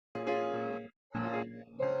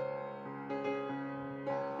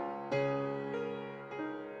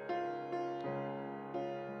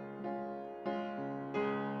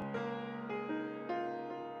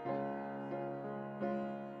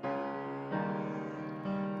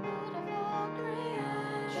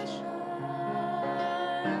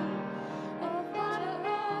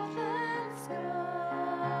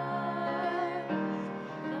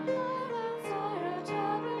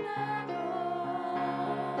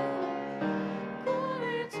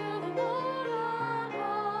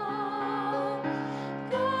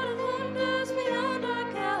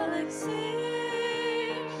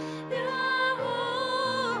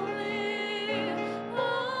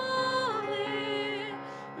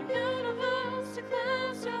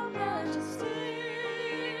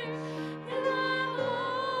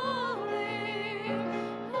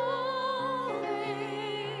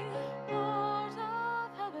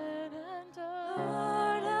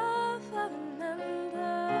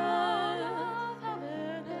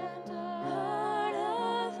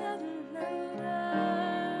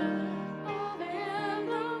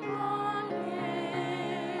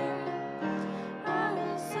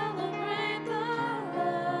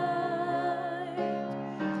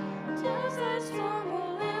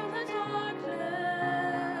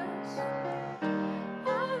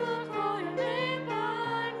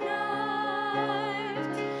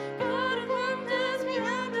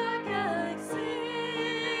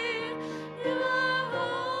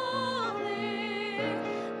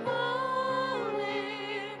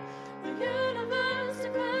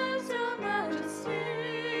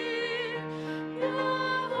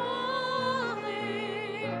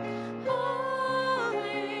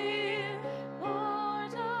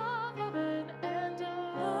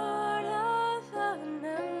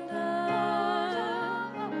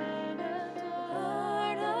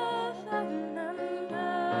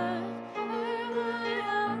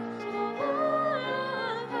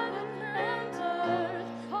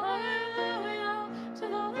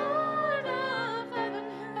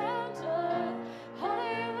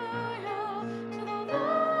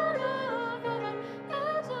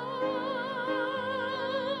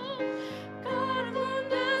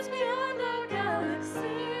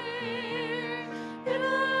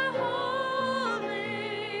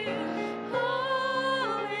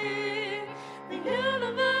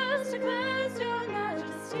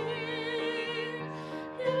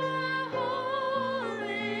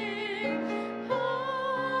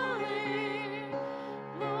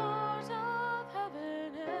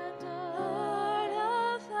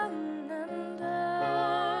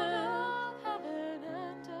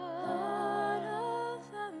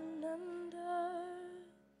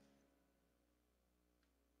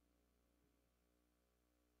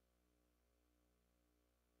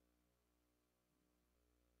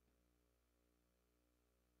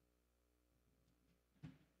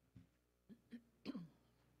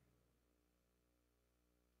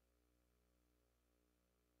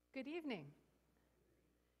Good evening.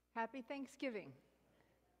 Happy Thanksgiving.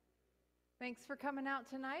 Thanks for coming out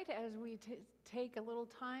tonight as we take a little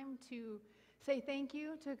time to say thank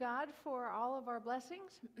you to God for all of our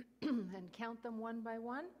blessings and count them one by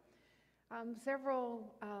one.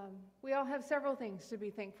 We all have several things to be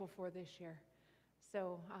thankful for this year,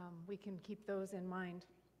 so we can keep those in mind.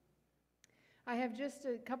 I have just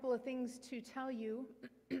a couple of things to tell you.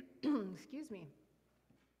 Excuse me.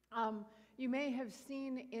 You may have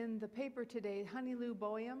seen in the paper today, Honey Lou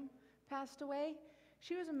Boyum passed away.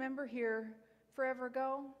 She was a member here forever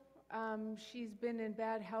ago. She's been in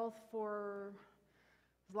bad health for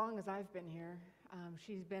as long as I've been here.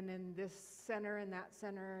 She's been in this center and that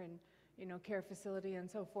center and, care facility and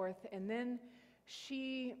so forth. And then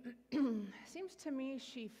she, seems to me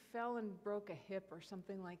she fell and broke a hip or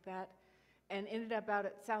something like that and ended up out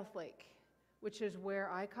at South Lake, which is where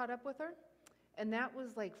I caught up with her. And that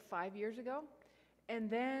was like 5 years ago. And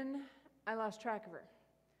then I lost track of her.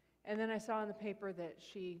 And then I saw in the paper that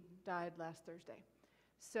she died last Thursday.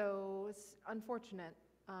 So it's unfortunate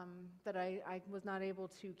that I was not able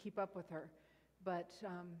to keep up with her. But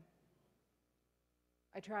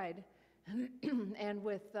I tried. And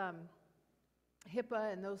with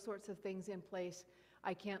HIPAA and those sorts of things in place,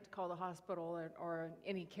 I can't call the hospital or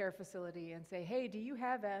any care facility and say, hey, do you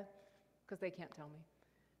have a, because they can't tell me.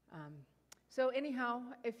 So anyhow,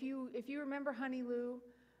 if you remember Honey Lou,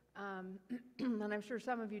 and I'm sure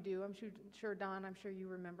some of you do, I'm sure Don, I'm sure you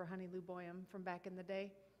remember Honey Lou Boyum from back in the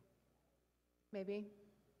day. Maybe?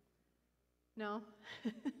 No?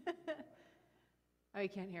 Oh, you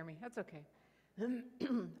can't hear me. That's okay.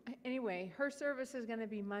 Anyway, her service is going to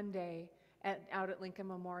be Monday out at Lincoln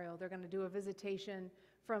Memorial. They're going to do a visitation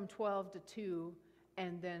from 12 to 2,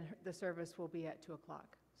 and then the service will be at 2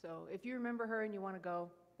 o'clock. So if you remember her and you want to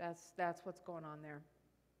go, that's what's going on there.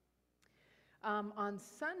 On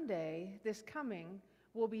Sunday, this coming,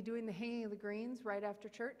 we'll be doing the hanging of the greens right after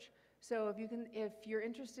church. So if you're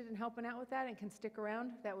interested in helping out with that and can stick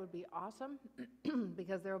around, that would be awesome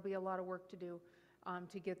because there will be a lot of work to do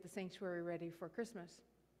to get the sanctuary ready for Christmas.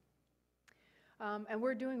 And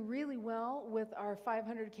we're doing really well with our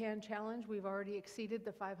 500 can challenge. We've already exceeded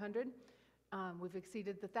the 500. We've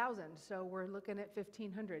exceeded the 1,000, so we're looking at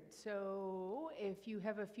 1,500. So if you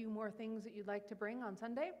have a few more things that you'd like to bring on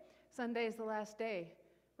Sunday, Sunday is the last day,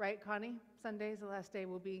 right, Connie? Sunday is the last day.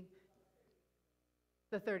 Will be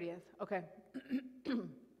the 30th. Okay.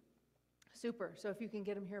 Super. So if you can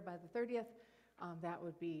get them here by the 30th, that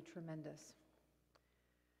would be tremendous.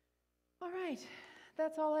 All right.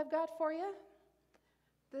 That's all I've got for you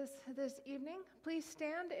this evening. Please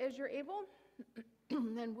stand as you're able.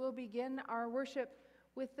 And we'll begin our worship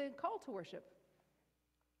with the call to worship.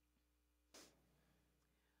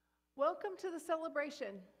 Welcome to the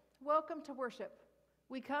celebration. Welcome to worship.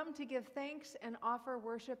 We come to give thanks and offer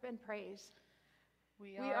worship and praise.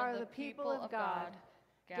 We are the people of God,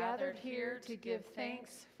 gathered here to give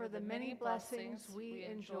thanks for the many blessings we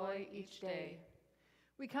enjoy each day.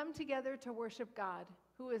 We come together to worship God,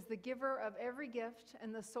 who is the giver of every gift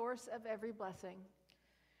and the source of every blessing.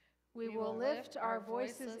 We will lift our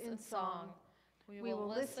voices in song. We will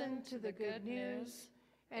listen to the good news,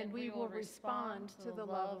 and we will respond to the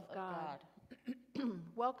love of God.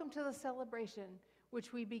 Welcome to the celebration,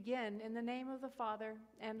 which we begin in the name of the Father,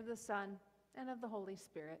 and of the Son, and of the Holy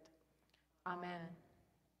Spirit. Amen.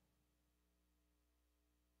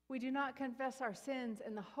 We do not confess our sins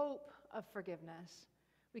in the hope of forgiveness.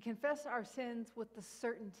 We confess our sins with the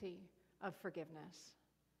certainty of forgiveness.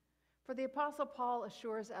 For the Apostle Paul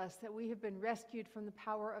assures us that we have been rescued from the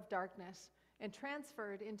power of darkness and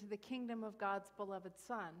transferred into the kingdom of God's beloved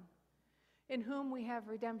Son, in whom we have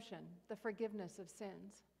redemption, the forgiveness of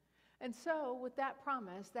sins. And so, with that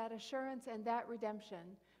promise, that assurance, and that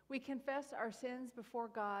redemption, we confess our sins before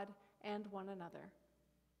God and one another.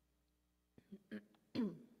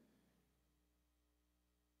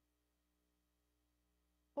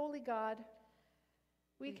 Holy God,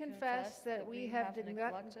 we confess that we have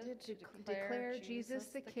neglected to declare Jesus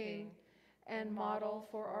the King and model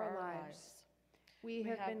for our lives. We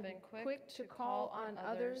have been quick to call on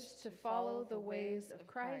others to follow the ways of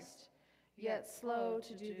Christ, yet slow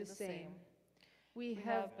to do the same. We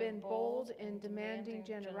have been bold in demanding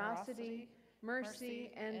generosity,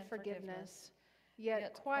 mercy, and forgiveness,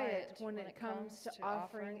 yet quiet when it comes to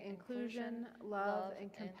offering inclusion, love,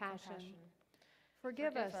 and compassion.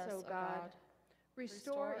 Forgive us, O God.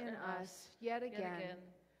 Restore in us, yet again,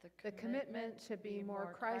 the commitment to be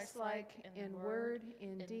more Christ-like in word,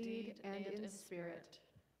 in deed, and in spirit.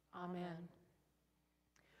 Amen.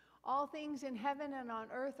 All things in heaven and on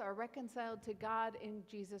earth are reconciled to God in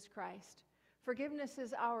Jesus Christ. Forgiveness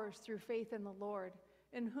is ours through faith in the Lord,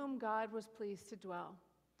 in whom God was pleased to dwell.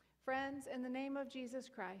 Friends, in the name of Jesus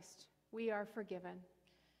Christ, we are forgiven.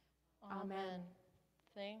 Amen.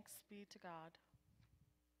 Thanks be to God.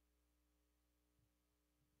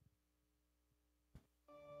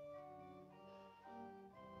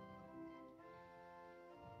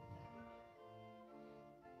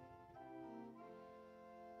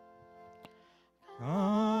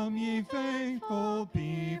 Come, ye faithful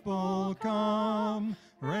people, come,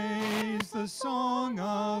 raise the song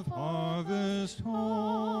of harvest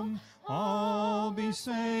home. All be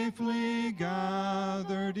safely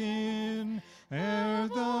gathered in, ere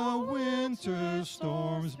the winter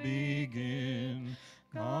storms begin.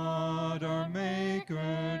 God our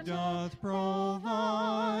Maker doth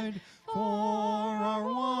provide for our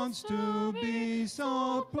wants to be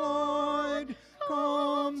supplied.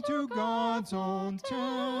 Come to God's own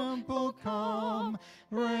temple, come,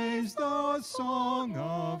 raise the song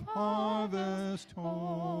of harvest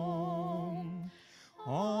home.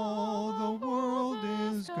 All the world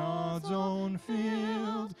is God's own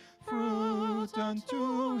field, fruit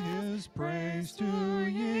unto his praise to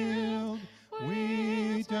yield.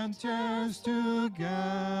 Wheat and tares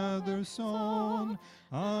together sown,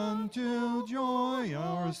 until joy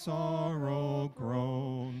our sorrow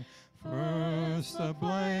grown. First the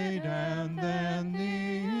blade and then the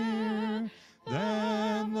ear,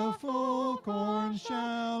 then the full corn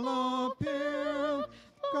shall appear.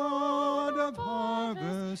 God of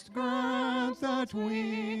harvest, grant that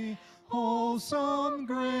we wholesome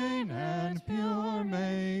grain and pure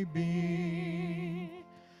may be.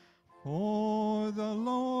 For the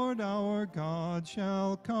Lord our God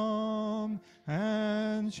shall come,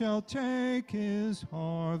 and shall take his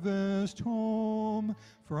harvest home.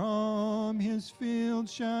 From his field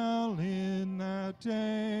shall in that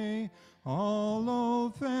day all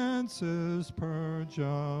offenses purge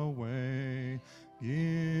away.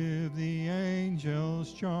 Give the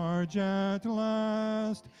angels charge at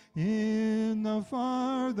last, in the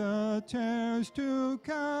fire the tares to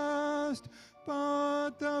cast.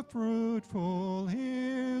 But the fruitful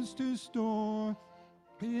is to store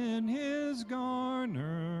in his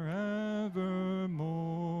garner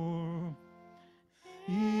evermore.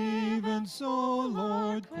 Even so,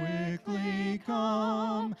 Lord, quickly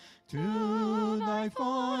come to thy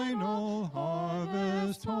final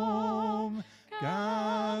harvest home.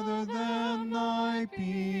 Gather then thy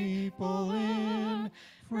people in,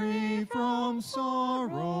 free from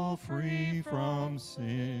sorrow, free from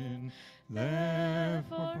sin.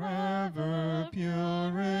 Therefore forever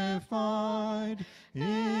purified,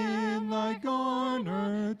 in thy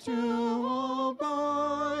garner to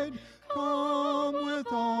abide. Come with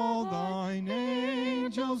all thine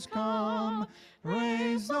angels, come,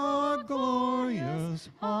 raise the glorious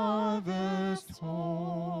harvest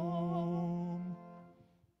home.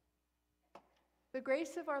 The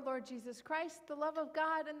grace of our Lord Jesus Christ, the love of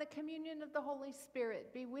God, and the communion of the Holy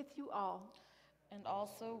Spirit be with you all. And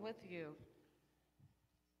also with you.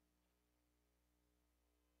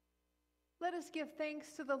 Let us give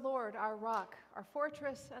thanks to the Lord, our rock, our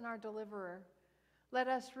fortress, and our deliverer. Let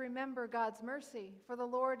us remember God's mercy, for the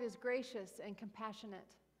Lord is gracious and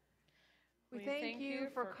compassionate. We thank you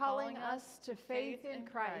for calling us to faith in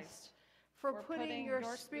Christ, for putting your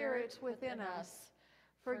Spirit within us,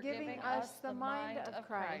 for giving us the mind of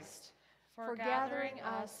Christ, for gathering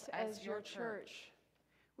us as your church.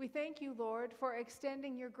 We thank you, Lord, for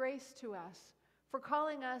extending your grace to us, for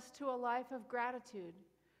calling us to a life of gratitude,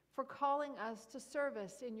 for calling us to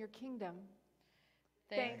service in your kingdom.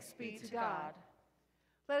 Thanks be to God.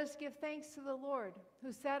 Let us give thanks to the Lord,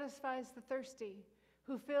 who satisfies the thirsty,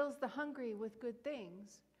 who fills the hungry with good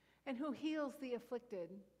things, and who heals the afflicted.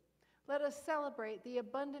 Let us celebrate the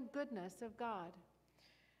abundant goodness of God.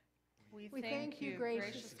 We thank you,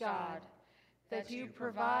 gracious God, that you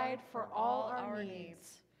provide for all our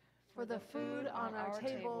needs, for the food on our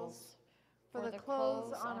tables, for the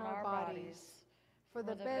clothes on our bodies, for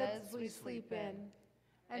the beds we sleep in,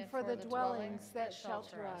 and for the dwellings that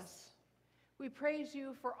shelter us. We praise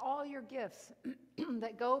you for all your gifts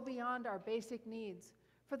that go beyond our basic needs,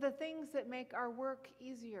 for the things that make our work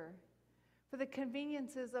easier, for the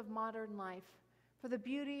conveniences of modern life, for the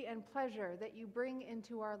beauty and pleasure that you bring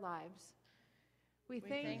into our lives. We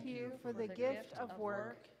thank you for the gift of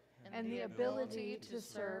work and the ability to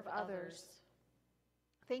serve others.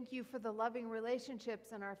 Thank you for the loving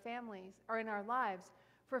relationships in our families, or in our lives,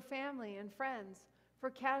 for family and friends,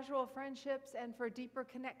 for casual friendships, and for deeper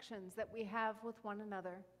connections that we have with one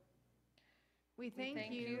another. We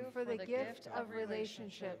thank you for the gift of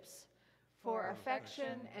relationships, for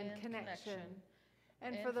affection and connection,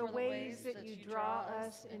 and for the ways that you draw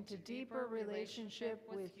us into deeper relationship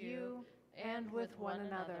with you and with one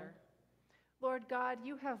another. Lord God,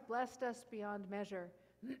 you have blessed us beyond measure.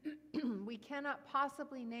 We cannot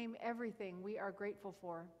possibly name everything we are grateful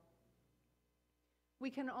for.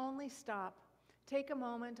 We can only stop, take a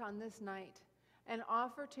moment on this night, and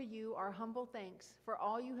offer to you our humble thanks for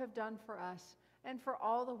all you have done for us and for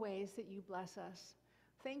all the ways that you bless us.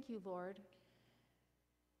 Thank you, Lord.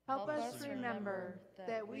 Help us remember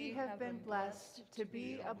that we have been blessed to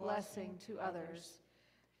be a blessing to others.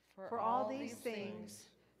 For all these things,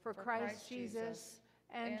 for Christ Jesus,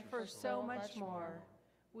 and for so much more,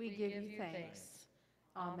 we give you thanks.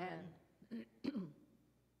 Amen.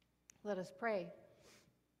 Let us pray.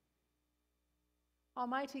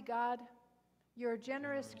 Almighty God, your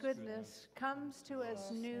generous goodness comes to us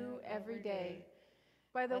new every day.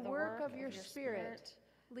 By the work of your Spirit,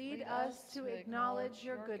 lead us to acknowledge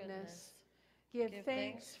your goodness, give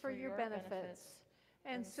thanks for your benefits,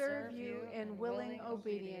 and serve you in willing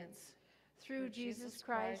obedience. Through Jesus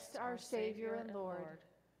Christ, our Savior and Lord.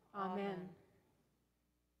 Amen.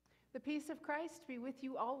 The peace of Christ be with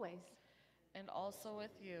you always. And also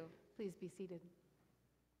with you. Please be seated.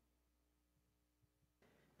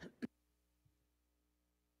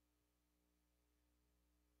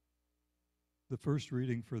 The first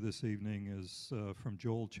reading for this evening is from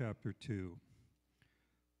Joel chapter 2.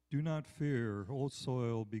 Do not fear, O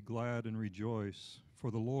soil, be glad and rejoice,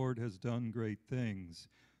 for the Lord has done great things.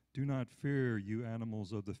 Do not fear, you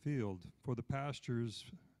animals of the field, for the pastures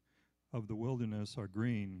of the wilderness are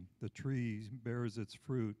green. The tree bears its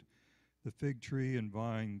fruit. The fig tree and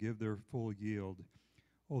vine give their full yield.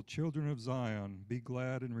 O children of Zion, be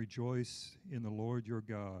glad and rejoice in the Lord your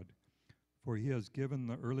God. For he has given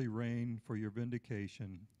the early rain for your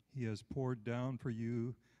vindication. He has poured down for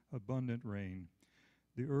you abundant rain,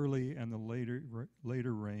 the early and the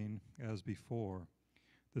later rain as before.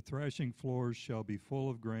 The threshing floors shall be full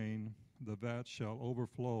of grain, the vats shall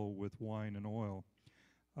overflow with wine and oil.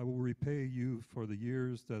 I will repay you for the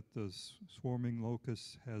years that the swarming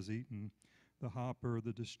locust has eaten, the hopper,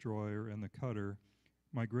 the destroyer, and the cutter,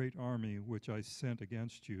 my great army which I sent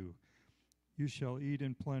against you. You shall eat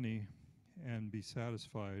in plenty and be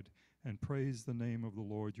satisfied, and praise the name of the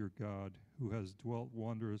Lord your God, who has dwelt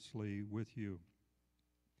wondrously with you.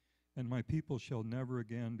 And my people shall never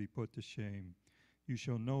again be put to shame. You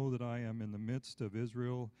shall know that I am in the midst of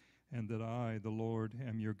Israel, and that I, the Lord,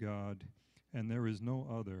 am your God, and there is no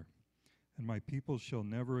other. And my people shall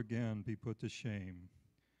never again be put to shame.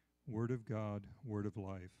 Word of God, word of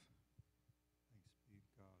life. Thanks be to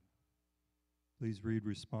God. Please read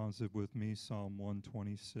responsive with me, Psalm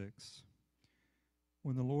 126.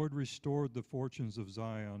 When the Lord restored the fortunes of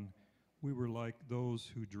Zion, we were like those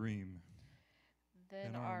who dream.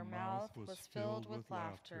 Then our mouth was filled with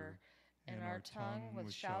laughter, and our tongue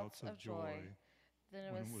with shouts of joy. Then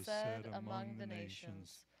it was said among the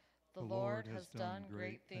nations, the Lord has done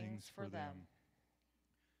great things for them.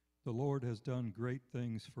 The Lord has done great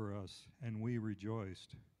things for us, and we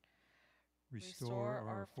rejoiced. Restore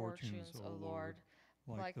our fortunes, O Lord,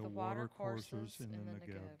 like the watercourses in the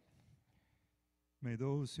Negev. May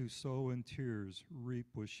those who sow in tears reap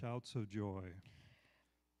with shouts of joy.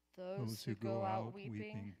 Those who go out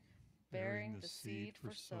weeping, bearing the seed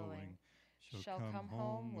for sowing, shall come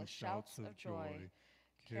home with shouts of joy,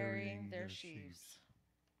 carrying their sheaves.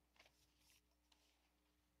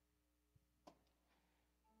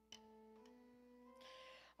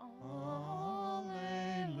 Alleluia,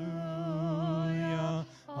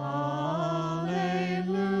 alleluia,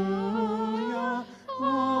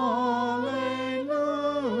 alleluia,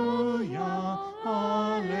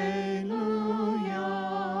 alleluia.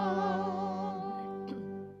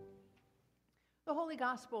 The Holy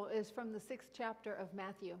Gospel is from the 6th chapter of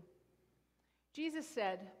Matthew. Jesus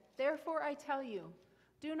said, "Therefore I tell you,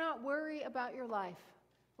 do not worry about your life,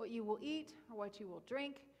 what you will eat or what you will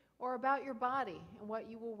drink, or about your body and what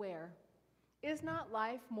you will wear. Is not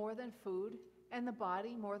life more than food, and the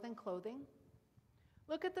body more than clothing?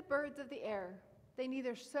 Look at the birds of the air. They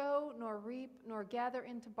neither sow nor reap nor gather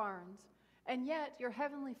into barns, and yet your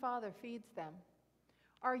heavenly Father feeds them.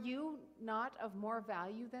 Are you not of more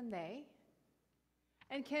value than they?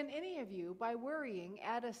 And can any of you, by worrying,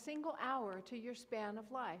 add a single hour to your span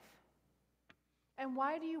of life? And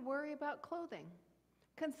why do you worry about clothing?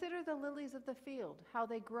 Consider the lilies of the field, how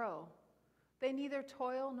they grow. They neither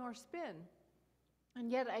toil nor spin.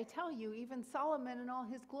 And yet I tell you, even Solomon in all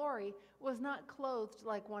his glory was not clothed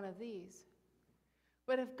like one of these.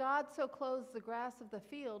 But if God so clothes the grass of the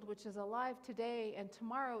field, which is alive today and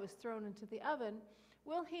tomorrow is thrown into the oven,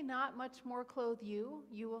 will he not much more clothe you,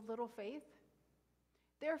 you of little faith?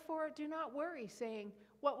 Therefore, do not worry, saying,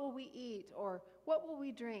 'What will we eat?' or 'What will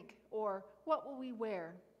we drink?' or 'What will we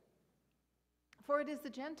wear?' For it is the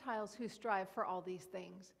Gentiles who strive for all these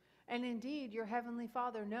things. And indeed, your heavenly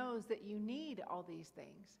Father knows that you need all these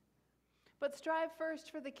things. But strive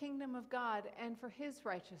first for the kingdom of God and for his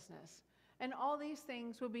righteousness, and all these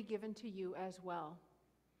things will be given to you as well."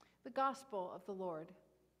 The gospel of the Lord.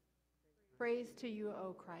 Praise to you,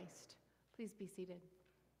 O Christ. Please be seated.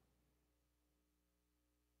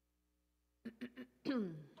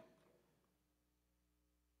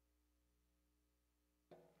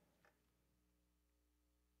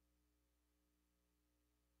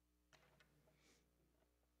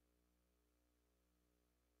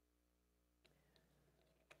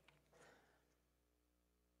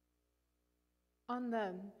 On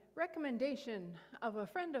the recommendation of a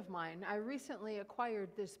friend of mine, I recently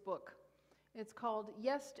acquired this book. It's called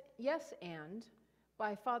Yes And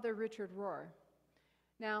by Father Richard Rohr.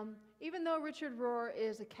 Now, even though Richard Rohr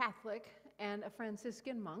is a Catholic and a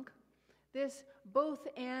Franciscan monk, this both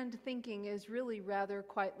and thinking is really rather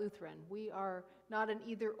quite Lutheran. We are not an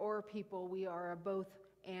either or people, we are a both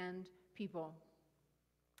and people.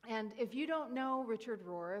 And if you don't know Richard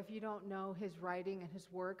Rohr, if you don't know his writing and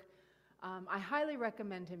his work, I highly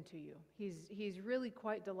recommend him to you. He's really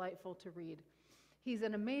quite delightful to read. He's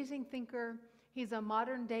an amazing thinker. He's a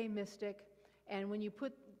modern day mystic. And when you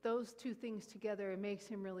put those two things together, it makes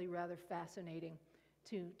him really rather fascinating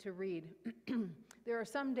to read. There are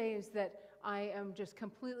some days that I am just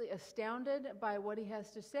completely astounded by what he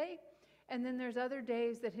has to say. And then there's other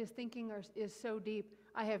days that his thinking is so deep,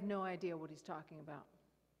 I have no idea what he's talking about.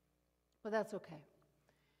 But that's okay.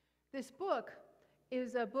 This book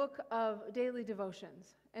is a book of daily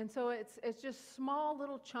devotions. And so it's just small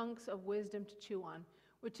little chunks of wisdom to chew on,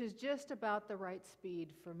 which is just about the right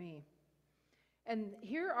speed for me. And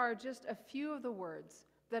here are just a few of the words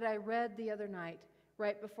that I read the other night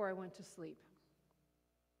right before I went to sleep.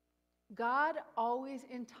 God always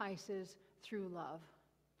entices through love.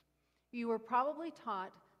 You were probably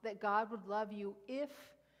taught that God would love you if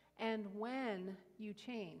and when you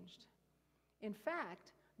changed. In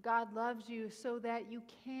fact, God loves you so that you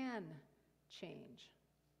can change.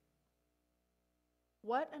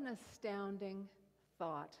 What an astounding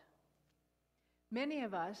thought. Many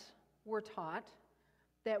of us were taught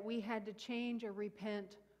that we had to change or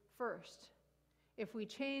repent first. If we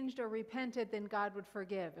changed or repented, then God would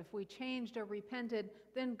forgive. If we changed or repented,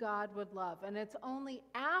 then God would love. And it's only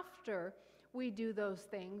after we do those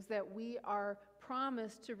things that we are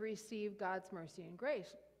promised to receive God's mercy and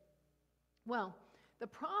grace. Well, the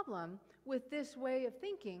problem with this way of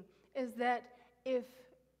thinking is that if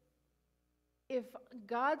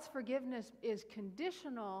God's forgiveness is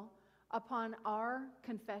conditional upon our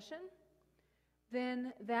confession,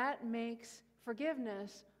 then that makes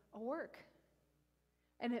forgiveness a work.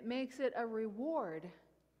 And it makes it a reward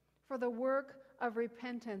for the work of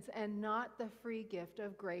repentance and not the free gift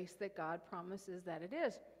of grace that God promises that it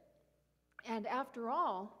is. And after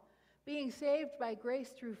all, being saved by grace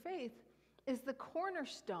through faith is the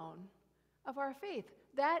cornerstone of our faith.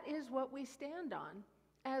 That is what we stand on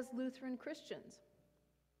as Lutheran Christians.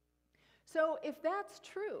 So if that's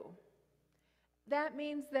true, that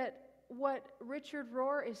means that what Richard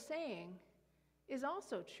Rohr is saying is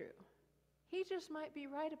also true. He just might be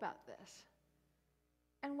right about this.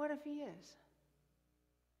 And what if he is?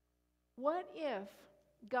 What if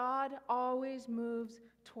God always moves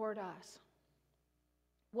toward us?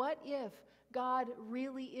 What if God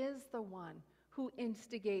really is the one who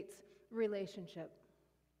instigates relationship?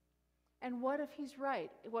 And what if he's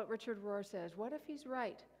right, what Richard Rohr says? What if he's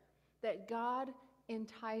right, that God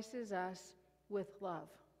entices us with love?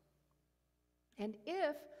 And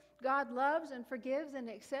if God loves and forgives and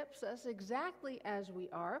accepts us exactly as we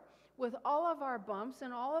are, with all of our bumps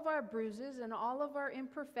and all of our bruises and all of our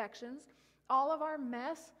imperfections, all of our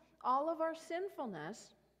mess, all of our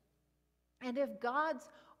sinfulness, and if God's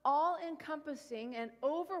all-encompassing and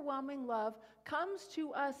overwhelming love comes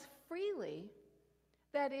to us freely,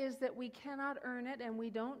 that is, that we cannot earn it and we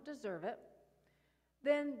don't deserve it,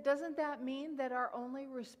 then doesn't that mean that our only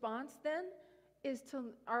response then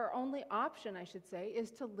our only option, I should say, is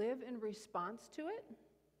to live in response to it?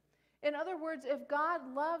 In other words, if God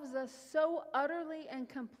loves us so utterly and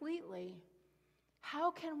completely, how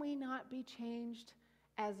can we not be changed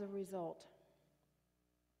as a result?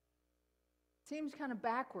 Seems kind of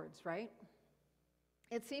backwards, right?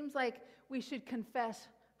 It seems like we should confess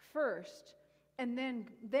first, and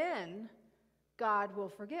then God will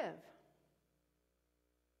forgive.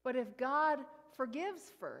 But if God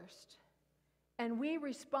forgives first, and we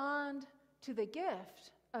respond to the gift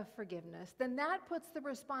of forgiveness, then that puts the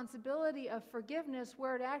responsibility of forgiveness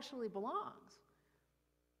where it actually belongs,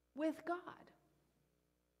 with God.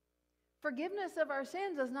 Forgiveness of our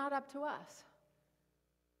sins is not up to us.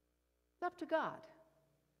 It's up to God.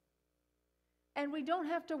 And we don't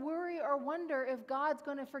have to worry or wonder if God's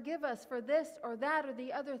going to forgive us for this or that or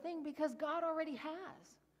the other thing, because God already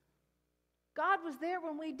has. God was there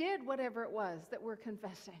when we did whatever it was that we're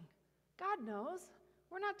confessing. God knows.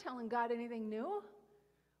 We're not telling God anything new.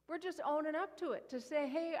 We're just owning up to it, to say,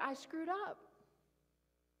 hey, I screwed up.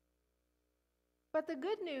 But the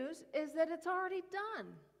good news is that it's already done.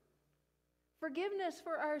 Forgiveness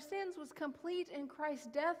for our sins was complete in Christ's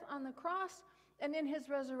death on the cross and in his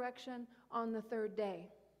resurrection on the third day.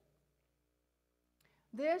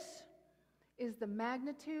 This is the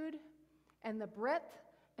magnitude and the breadth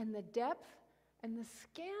and the depth and the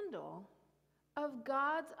scandal of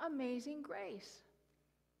God's amazing grace.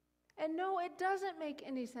 And no, it doesn't make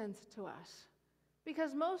any sense to us,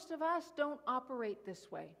 because most of us don't operate this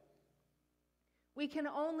way. We can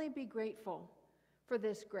only be grateful for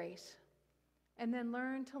this grace and then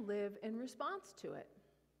learn to live in response to it.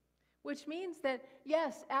 Which means that,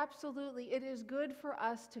 yes, absolutely, it is good for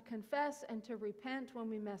us to confess and to repent when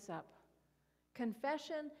we mess up.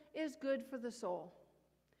 Confession is good for the soul.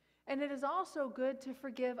 And it is also good to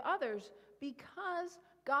forgive others, because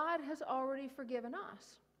God has already forgiven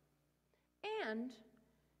us. And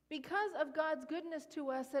because of God's goodness to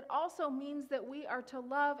us, it also means that we are to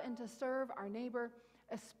love and to serve our neighbor,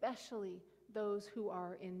 especially those who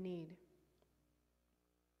are in need.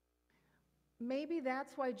 Maybe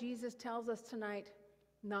that's why Jesus tells us tonight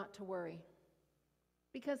not to worry,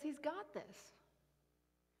 because he's got this.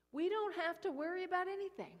 We don't have to worry about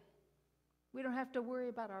anything. We don't have to worry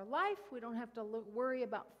about our life. We don't have to worry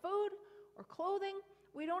about food or clothing.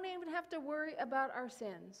 We don't even have to worry about our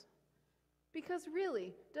sins. Because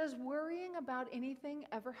really, does worrying about anything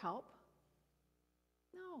ever help?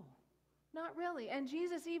 No, not really. And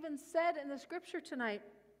Jesus even said in the scripture tonight,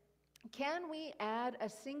 can we add a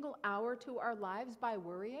single hour to our lives by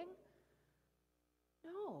worrying?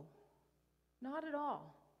 No, not at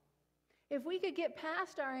all. If we could get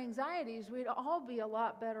past our anxieties, we'd all be a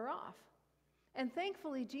lot better off. And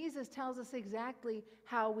thankfully, Jesus tells us exactly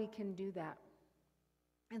how we can do that.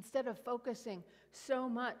 Instead of focusing so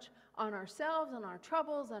much on ourselves and our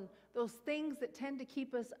troubles and those things that tend to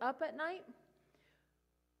keep us up at night,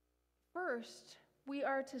 first, we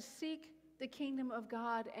are to seek the kingdom of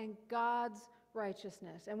God and God's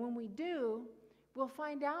righteousness. And when we do, we'll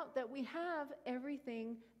find out that we have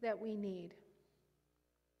everything that we need.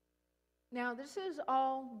 Now, this is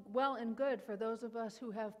all well and good for those of us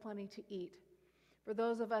who have plenty to eat, for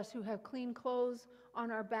those of us who have clean clothes on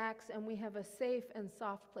our backs and we have a safe and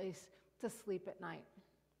soft place to sleep at night.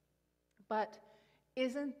 But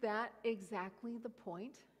isn't that exactly the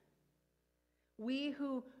point? We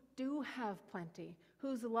who do have plenty,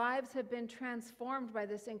 whose lives have been transformed by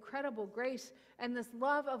this incredible grace and this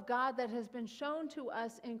love of God that has been shown to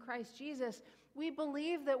us in Christ Jesus, we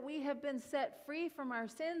believe that we have been set free from our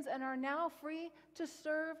sins and are now free to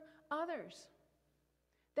serve others.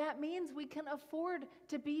 That means we can afford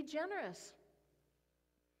to be generous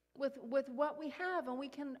with what we have, and we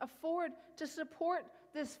can afford to support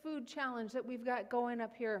this food challenge that we've got going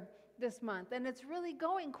up here this month, and it's really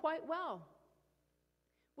going quite well.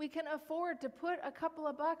 We can afford to put a couple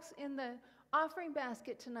of bucks in the offering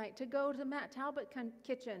basket tonight to go to Matt Talbot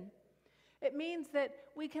Kitchen. It means that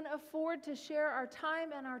we can afford to share our time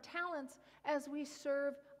and our talents as we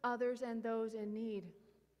serve others and those in need.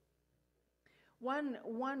 One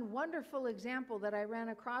wonderful example that I ran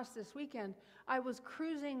across this weekend, I was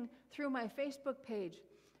cruising through my Facebook page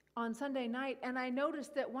on Sunday night, and I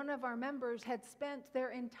noticed that one of our members had spent their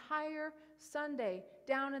entire Sunday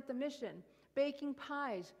down at the mission baking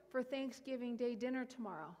pies for Thanksgiving Day dinner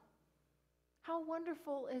tomorrow. How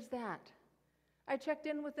wonderful is that? I checked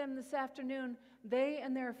in with them this afternoon. They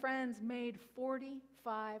and their friends made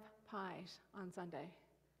 45 pies on Sunday.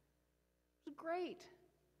 It was great.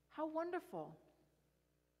 How wonderful.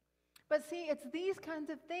 But see, it's these kinds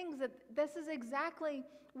of things that this is exactly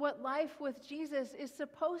what life with Jesus is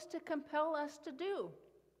supposed to compel us to do.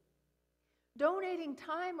 Donating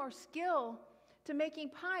time or skill to making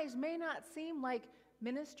pies may not seem like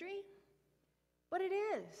ministry, but it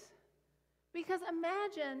is. Because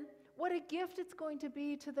imagine what a gift it's going to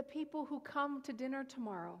be to the people who come to dinner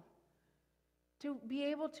tomorrow to be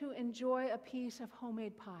able to enjoy a piece of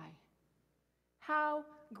homemade pie. How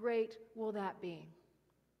great will that be?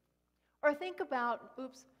 Or think about,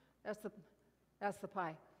 oops, that's the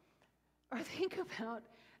pie. Or think about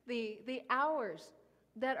the hours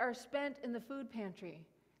that are spent in the food pantry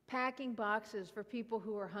packing boxes for people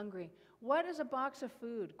who are hungry. What is a box of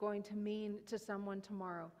food going to mean to someone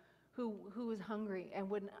tomorrow who is hungry and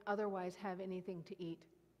wouldn't otherwise have anything to eat?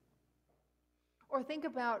 Or think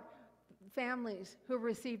about families who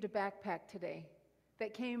received a backpack today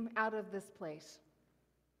that came out of this place.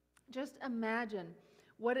 Just imagine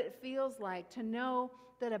what it feels like to know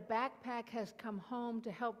that a backpack has come home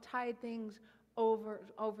to help tide things over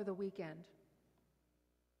the weekend.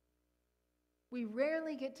 We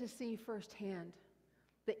rarely get to see firsthand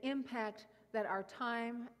the impact that our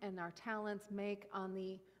time and our talents make on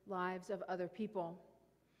the lives of other people.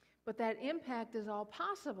 But that impact is all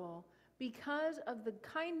possible because of the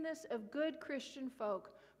kindness of good Christian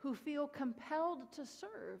folk who feel compelled to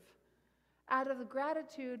serve out of the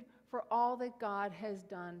gratitude for all that God has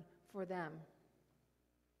done for them.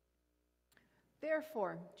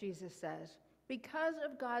 Therefore, Jesus says, because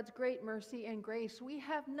of God's great mercy and grace, we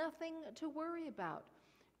have nothing to worry about.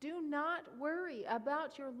 Do not worry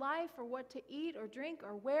about your life or what to eat or drink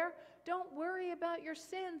or wear. Don't worry about your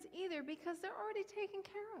sins either, because they're already taken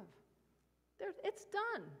care of. It's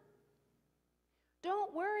done.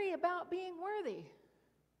 Don't worry about being worthy.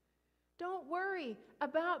 Don't worry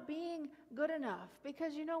about being good enough,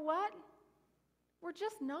 because you know what? We're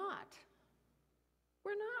just not.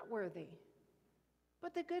 We're not worthy.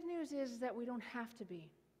 But the good news is that we don't have to be.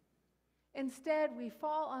 Instead, we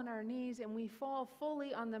fall on our knees and we fall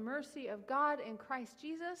fully on the mercy of God in Christ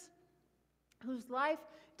Jesus, whose life,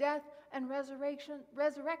 death, and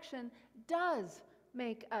resurrection does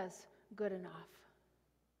make us good enough.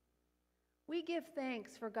 We give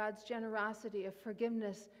thanks for God's generosity of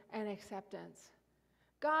forgiveness and acceptance.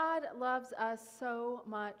 God loves us so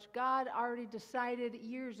much. God already decided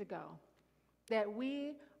years ago that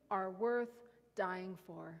we are worth dying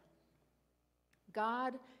for.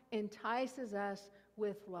 God entices us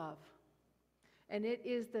with love. And it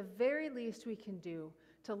is the very least we can do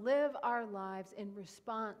to live our lives in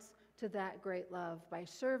response to that great love by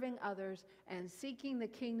serving others and seeking the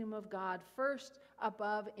kingdom of God first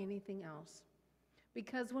above anything else.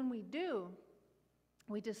 Because when we do,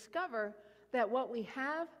 we discover that what we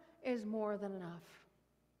have is more than enough.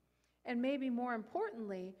 And maybe more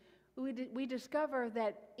importantly, we discover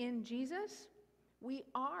that in Jesus, we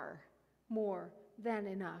are more than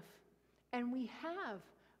enough. And we have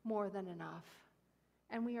more than enough.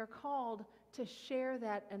 And we are called to share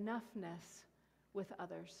that enoughness with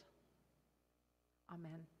others.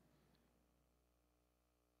 Amen.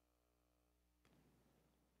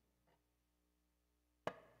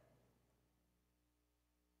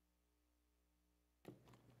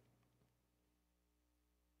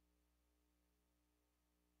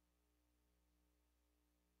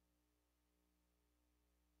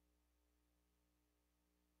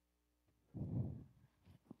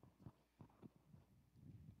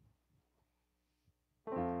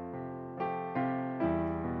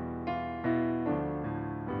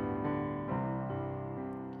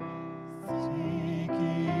 Seek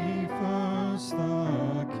ye first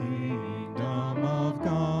the kingdom of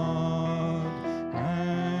God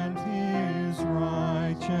and his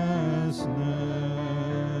righteousness,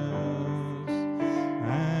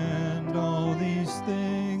 and all these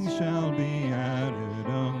things shall be added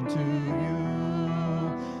unto you.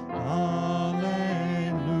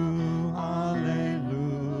 Hallelujah, hallelujah.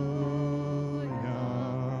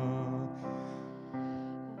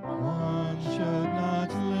 One should not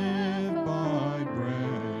live by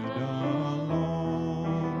bread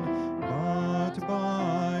alone, but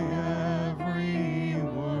by every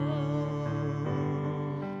word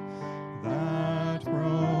that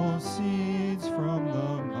proceeds from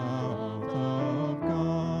the mouth of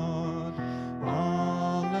God.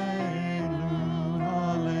 Hallelujah,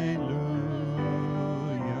 hallelujah.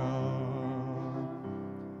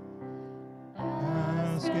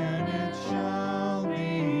 Ask and it shall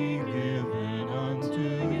be given unto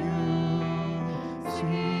you.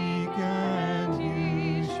 Seek and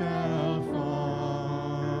ye shall find.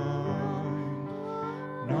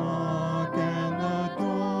 Knock and the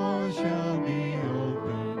door shall be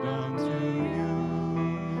opened unto you.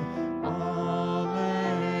 Hallelujah,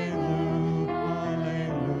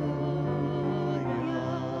 hallelujah.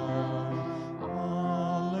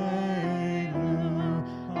 Hallelujah,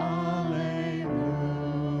 hallelujah.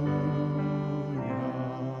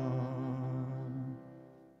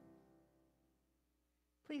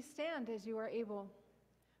 Please stand as you are able.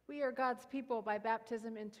 We are God's people by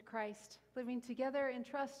baptism into Christ. Living together in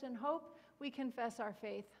trust and hope, we confess our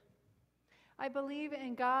faith. I believe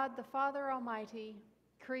in God, the Father Almighty,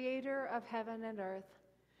 creator of heaven and earth.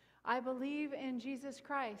 I believe in Jesus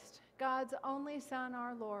Christ, God's only Son,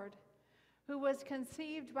 our Lord, who was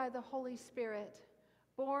conceived by the Holy Spirit,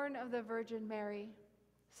 born of the Virgin Mary,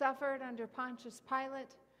 suffered under Pontius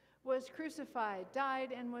Pilate, was crucified, died,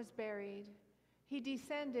 and was buried. He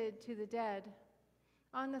descended to the dead.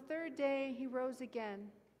 On the third day he rose again.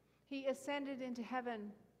 He ascended into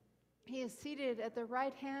heaven. He is seated at the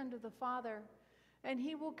right hand of the Father, and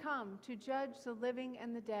he will come to judge the living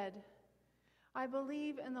and the dead. I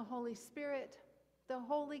believe in the Holy Spirit, the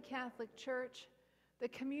Holy Catholic Church, the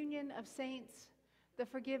communion of saints, the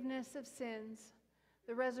forgiveness of sins,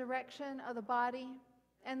 the resurrection of the body,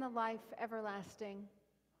 and the life everlasting.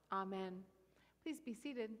 Amen. Please be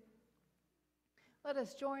seated. Let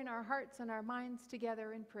us join our hearts and our minds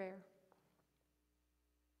together in prayer.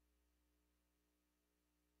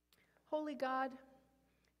 Holy God,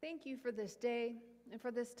 thank you for this day and for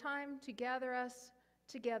this time to gather us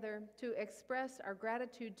together to express our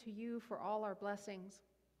gratitude to you for all our blessings.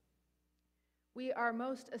 We are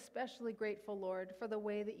most especially grateful, Lord, for the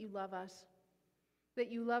way that you love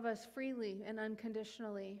us freely and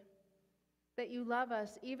unconditionally, that you love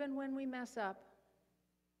us even when we mess up,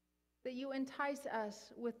 that you entice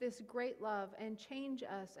us with this great love and change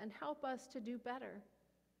us and help us to do better.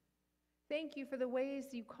 Thank you for the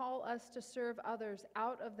ways you call us to serve others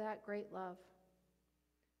out of that great love.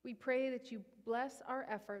 We pray that you bless our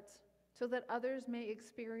efforts so that others may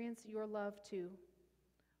experience your love too.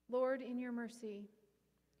 Lord, in your mercy,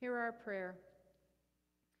 hear our prayer.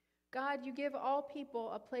 God, you give all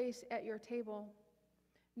people a place at your table.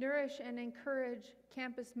 Nourish and encourage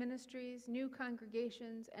campus ministries, new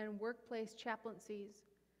congregations, and workplace chaplaincies.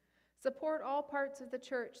 Support all parts of the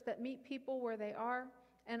church that meet people where they are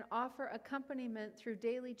and offer accompaniment through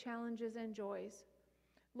daily challenges and joys.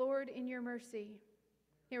 Lord, in your mercy,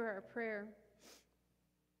 hear our prayer.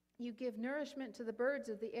 You give nourishment to the birds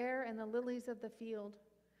of the air and the lilies of the field.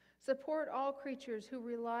 Support all creatures who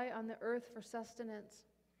rely on the earth for sustenance.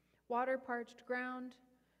 Water-parched ground,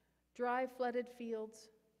 dry flooded fields,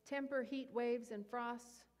 temper heat waves and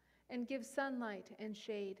frosts, and give sunlight and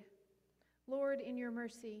shade. Lord, in your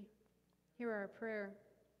mercy, hear our prayer.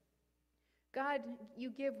 God,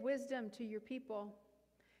 you give wisdom to your people.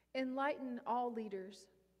 Enlighten all leaders.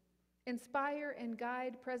 Inspire and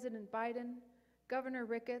guide President Biden, Governor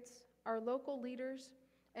Ricketts, our local leaders,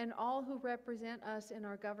 and all who represent us in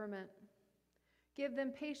our government. Give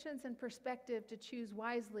them patience and perspective to choose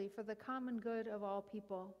wisely for the common good of all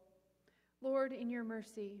people. Lord, in your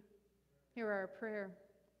mercy, hear our prayer.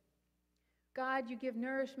 God, you give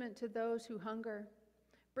nourishment to those who hunger.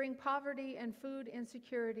 Bring poverty and food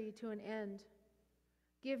insecurity to an end.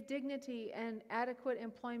 Give dignity and adequate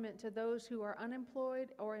employment to those who are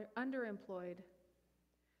unemployed or underemployed.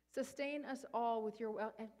 Sustain us all with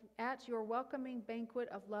at your welcoming banquet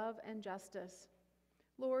of love and justice.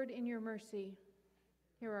 Lord, in your mercy,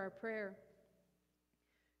 hear our prayer.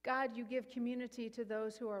 God, you give community to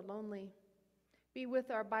those who are lonely. Be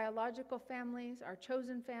with our biological families, our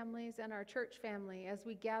chosen families, and our church family as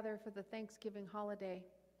we gather for the Thanksgiving holiday.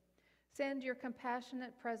 Send your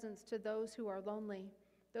compassionate presence to those who are lonely,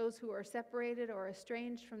 those who are separated or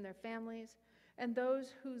estranged from their families, and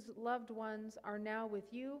those whose loved ones are now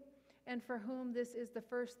with you and for whom this is the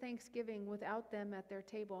first Thanksgiving without them at their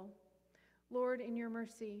table. Lord, in your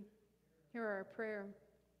mercy, hear our prayer.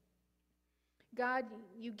 God,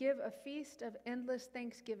 you give a feast of endless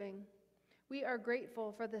thanksgiving. We are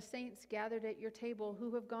grateful for the saints gathered at your table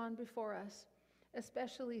who have gone before us,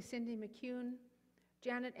 especially Cindy McCune,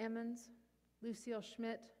 Janet Emmons, Lucille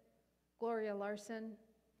Schmidt, Gloria Larson,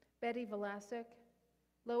 Betty Velasic,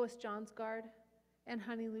 Lois Johnsgard, and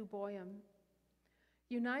Honey Lou Boyum.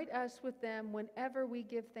 Unite us with them whenever we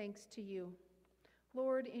give thanks to you.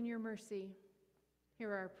 Lord, in your mercy,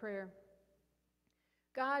 hear our prayer.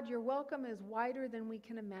 God, your welcome is wider than we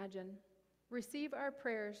can imagine. Receive our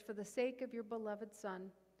prayers for the sake of your beloved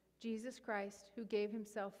Son, Jesus Christ, who gave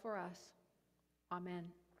himself for us. Amen.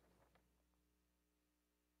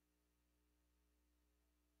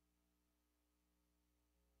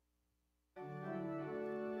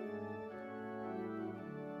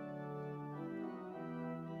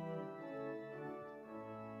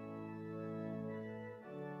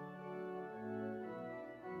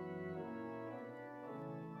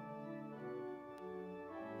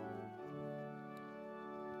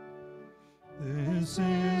 This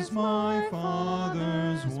is my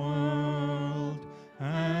Father's world,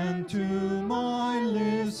 and to my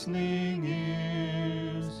listening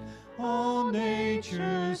ears, all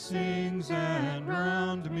nature sings and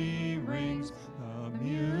round me rings the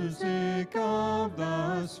music of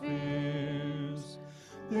the spheres.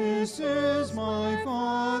 This is my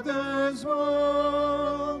Father's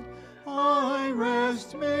world, I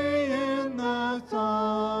rest me in the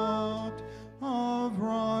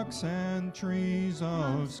plants and trees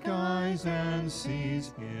of skies and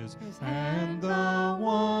seas, his hand the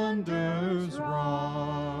wonders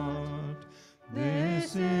wrought.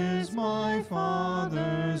 This is my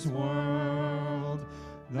Father's world,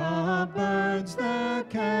 the birds their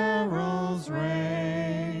carols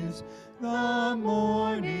raise, the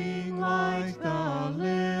morning like the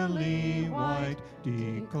lily white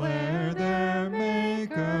declare their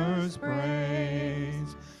Maker's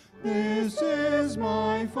praise. This is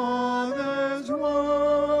my Father's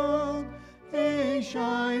world, he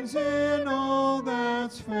shines in all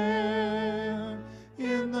that's fair.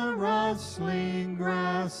 In the rustling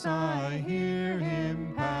grass I hear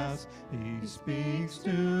him pass, he speaks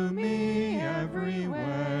to me everywhere.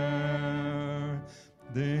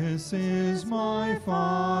 This is my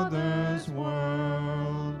Father's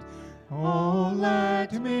world, oh,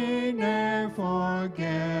 let me ne'er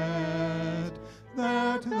forget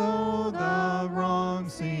that though the wrong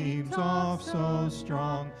seems oft so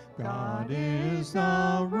strong, God is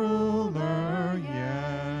the ruler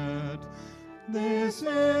yet. This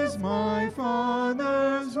is my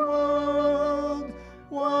Father's world,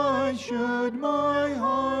 why should my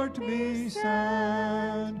heart be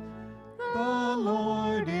sad? The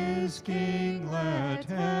Lord is King, let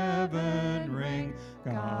heaven ring,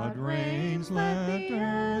 God reigns, let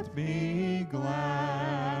earth be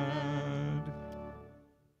glad.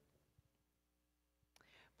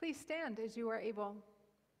 Please stand as you are able.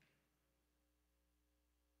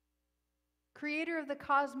 Creator of the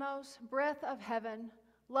cosmos, breath of heaven,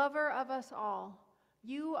 lover of us all,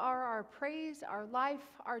 you are our praise, our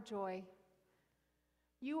life, our joy.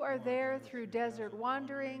 You are there through desert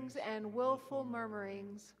wanderings and willful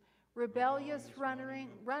murmurings, rebellious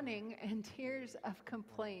running and tears of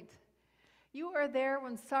complaint. You are there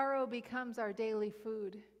when sorrow becomes our daily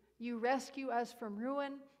food. You rescue us from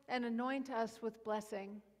ruin and anoint us with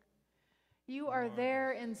blessing. You are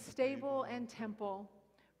there in stable and temple,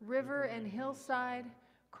 river and hillside,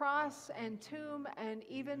 cross and tomb, and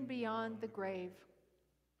even beyond the grave.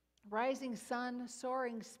 Rising sun,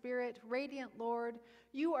 soaring spirit, radiant Lord,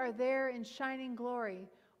 you are there in shining glory,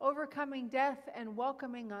 overcoming death and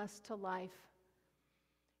welcoming us to life.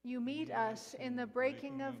 You meet us in the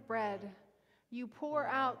breaking of bread. You pour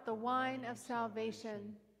out the wine of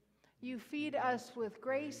salvation. You feed us with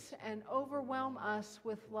grace and overwhelm us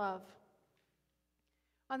with love.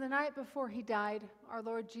 On the night before he died, our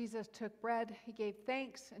Lord Jesus took bread, he gave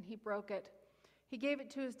thanks, and he broke it. He gave it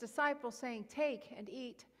to his disciples, saying, "Take and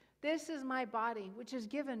eat. This is my body, which is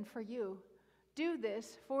given for you. Do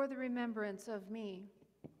this for the remembrance of me."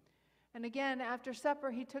 And again, after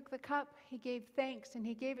supper, he took the cup, he gave thanks, and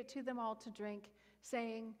he gave it to them all to drink,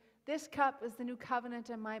 saying, "This cup is the new covenant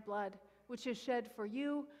in my blood, which is shed for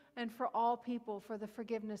you and for all people for the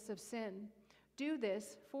forgiveness of sin. Do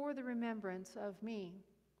this for the remembrance of me."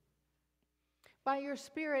 By your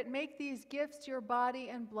Spirit, make these gifts your body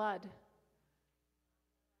and blood.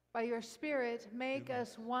 By your Spirit, make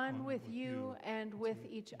us one with you and with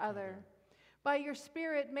each other. By your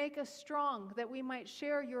Spirit, make us strong, that we might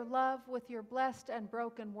share your love with your blessed and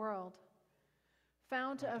broken world.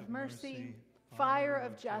 Fount of mercy, fire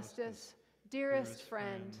of justice, dearest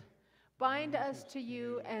friend, bind us to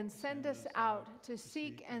you and send us out to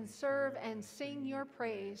seek and serve and sing your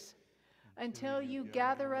praise, until you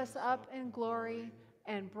gather us up in glory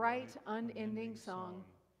and bright, unending song.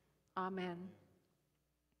 Amen.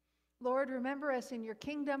 Lord, remember us in your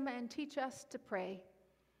kingdom and teach us to pray.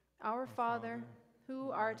 Our Father, who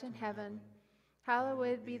art in heaven,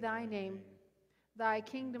 hallowed be thy name. Thy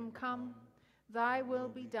kingdom come, thy will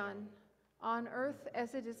be done, on earth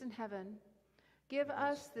as it is in heaven. Give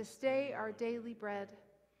us this day our daily bread,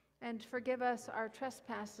 and forgive us our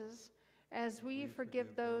trespasses, as we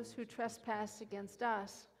forgive those who trespass against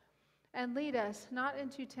us. And lead us not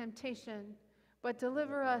into temptation, but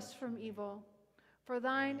deliver us from evil. For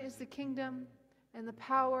thine is the kingdom, and the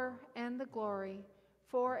power, and the glory,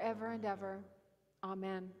 forever and ever.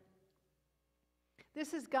 Amen.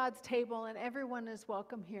 This is God's table, and everyone is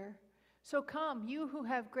welcome here. So come, you who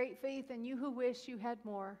have great faith, and you who wish you had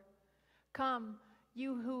more. Come,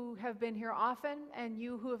 you who have been here often, and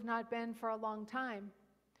you who have not been for a long time.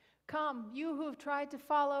 Come, you who have tried to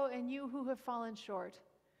follow, and you who have fallen short.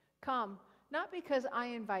 Come, not because I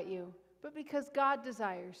invite you, but because God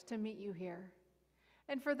desires to meet you here.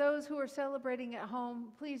 And for those who are celebrating at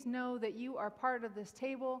home, please know that you are part of this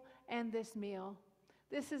table and this meal.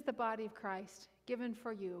 This is the body of Christ, given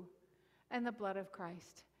for you, and the blood of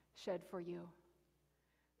Christ, shed for you.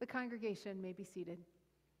 The congregation may be seated.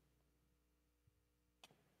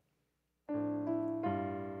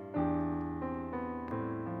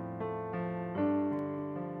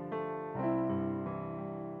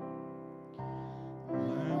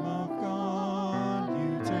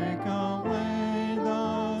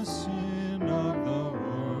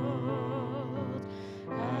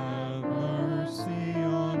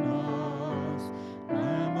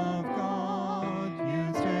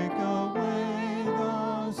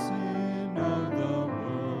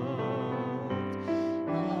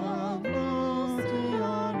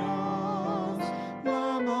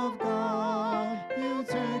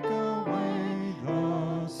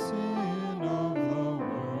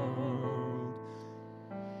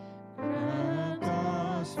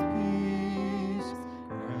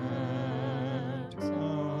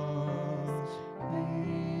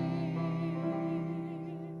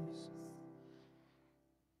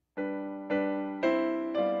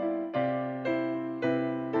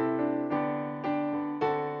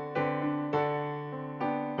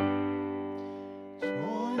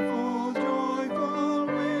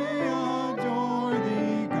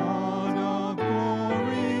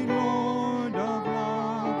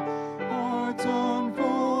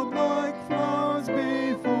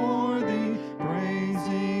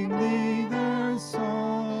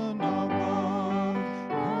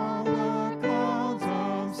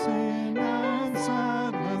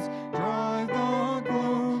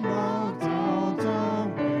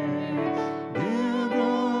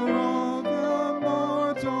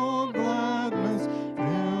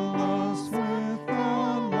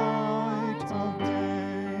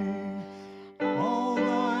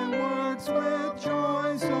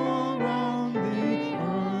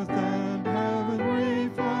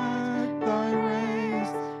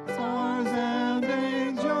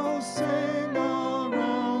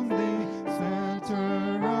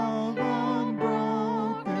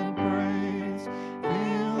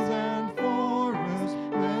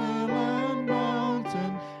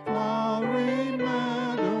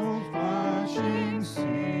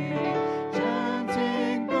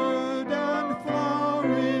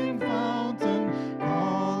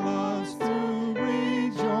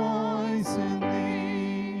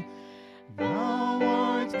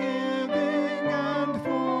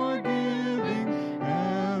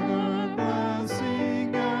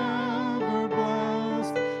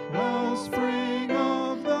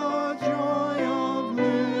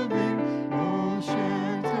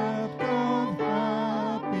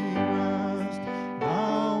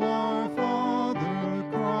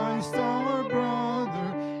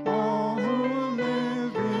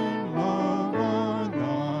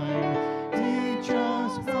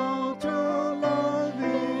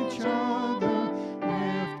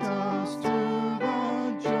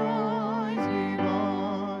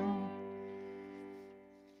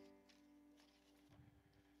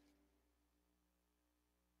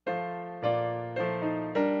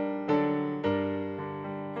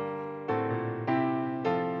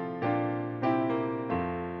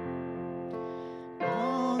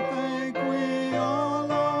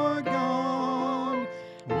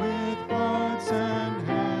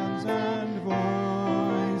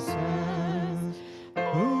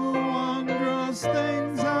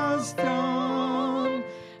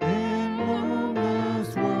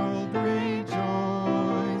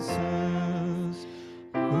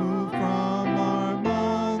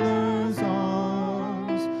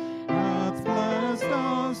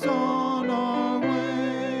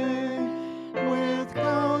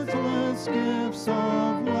 grace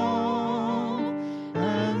of love,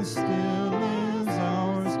 and still is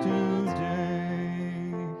ours today.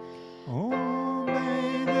 Oh,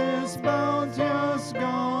 may this bounteous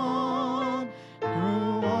God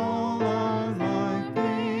through all our life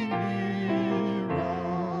be near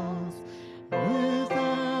us, with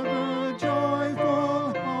ever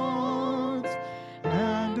joyful hearts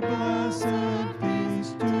and blessed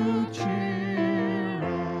peace to cheer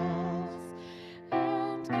us.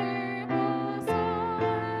 And keep us all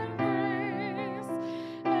in grace,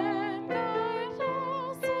 and guide us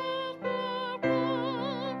in your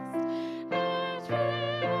paths, and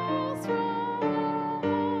free us from all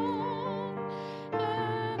harm, in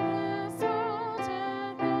this world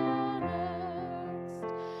and the next.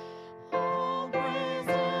 All praise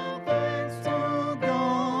and thanks to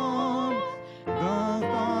God, the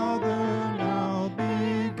Father now be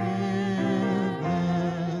given,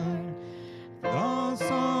 the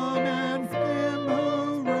Son and Him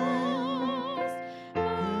who reigns,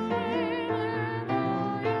 Reign in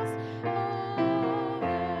highest heaven,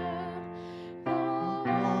 the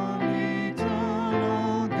one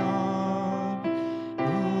eternal God,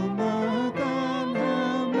 whom earth and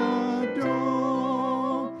heaven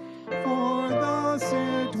adore. For thus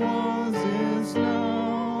it was, is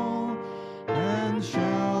now, and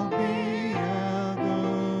shall be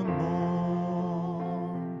evermore.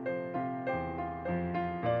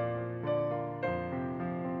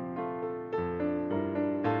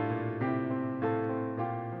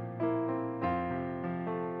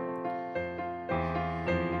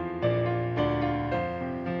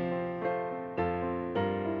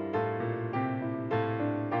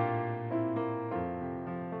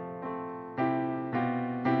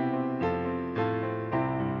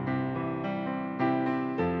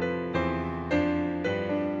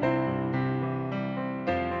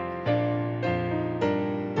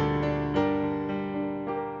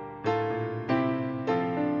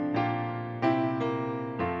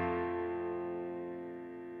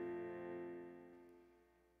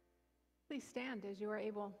 Please stand as you are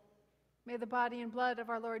able. May the body and blood of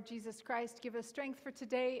our Lord Jesus Christ give us strength for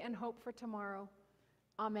today and hope for tomorrow.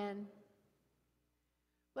 Amen.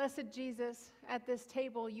 Blessed Jesus, at this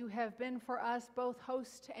table you have been for us both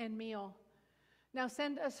host and meal. Now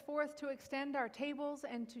send us forth to extend our tables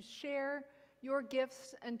and to share your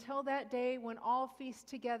gifts until that day when all feast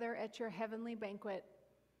together at your heavenly banquet.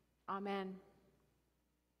 Amen.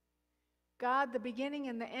 God, the beginning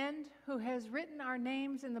and the end, who has written our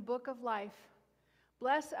names in the book of life,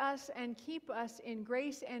 bless us and keep us in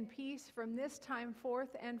grace and peace from this time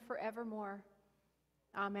forth and forevermore.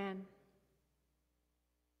 Amen.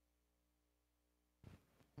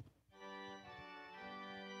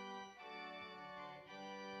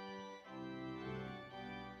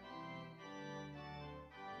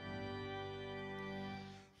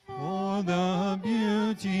 For the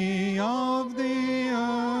beauty of the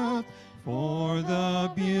earth, for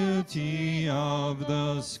the beauty of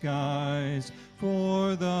the skies,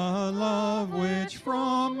 for the love which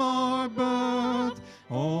from our birth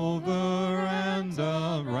over and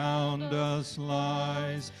around us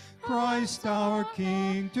lies. Christ our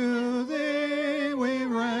King, to thee we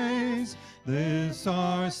raise this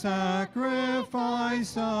our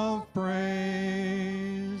sacrifice of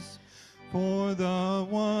praise. For the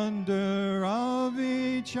wonder of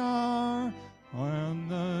each hour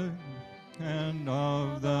and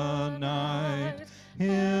of the night,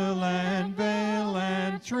 hill and vale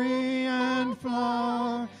and tree and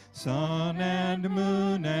flower, sun and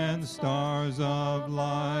moon and stars of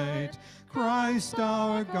light, Christ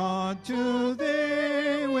our God, to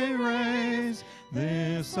thee we raise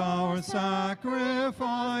this our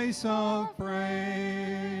sacrifice of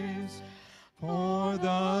praise. For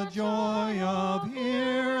the joy of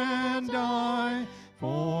ear and eye,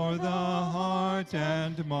 for the heart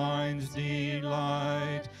and mind's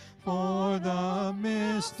delight, for the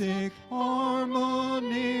mystic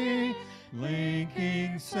harmony,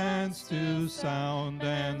 linking sense to sound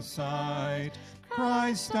and sight,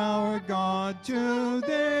 Christ our God, to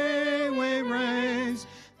thee we raise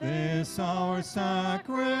this our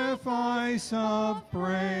sacrifice of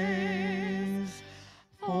praise.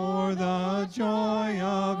 For the joy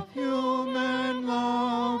of human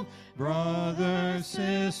love, brother,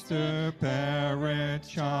 sister, parent,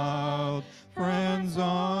 child, friends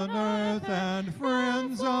on earth and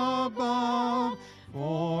friends above,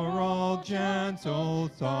 for all gentle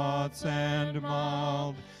thoughts and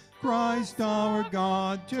mild, Christ our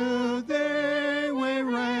God, to thee we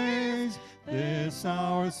raise this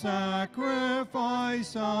our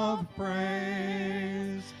sacrifice of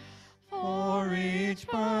praise. For each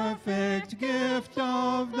perfect gift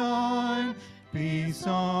of thine, peace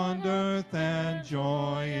on earth and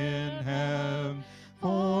joy in heaven.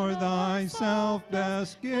 For thyself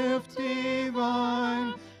best gift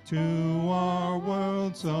divine, to our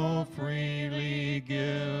world so freely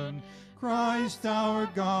given. Christ our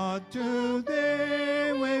God, to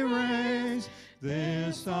thee we raise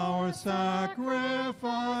this our sacrifice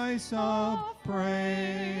of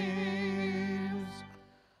praise.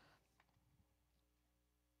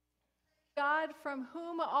 God, from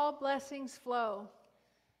whom all blessings flow.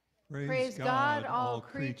 Praise God, all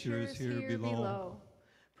creatures here below.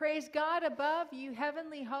 Praise God above, you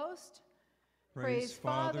heavenly host. Praise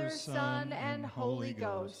Father, Son, and Holy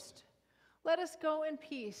Ghost. Let us go in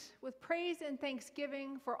peace with praise and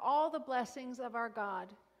thanksgiving for all the blessings of our God.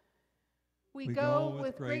 We go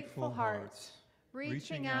with grateful hearts,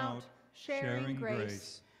 reaching out, sharing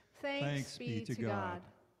grace. Thanks be to God.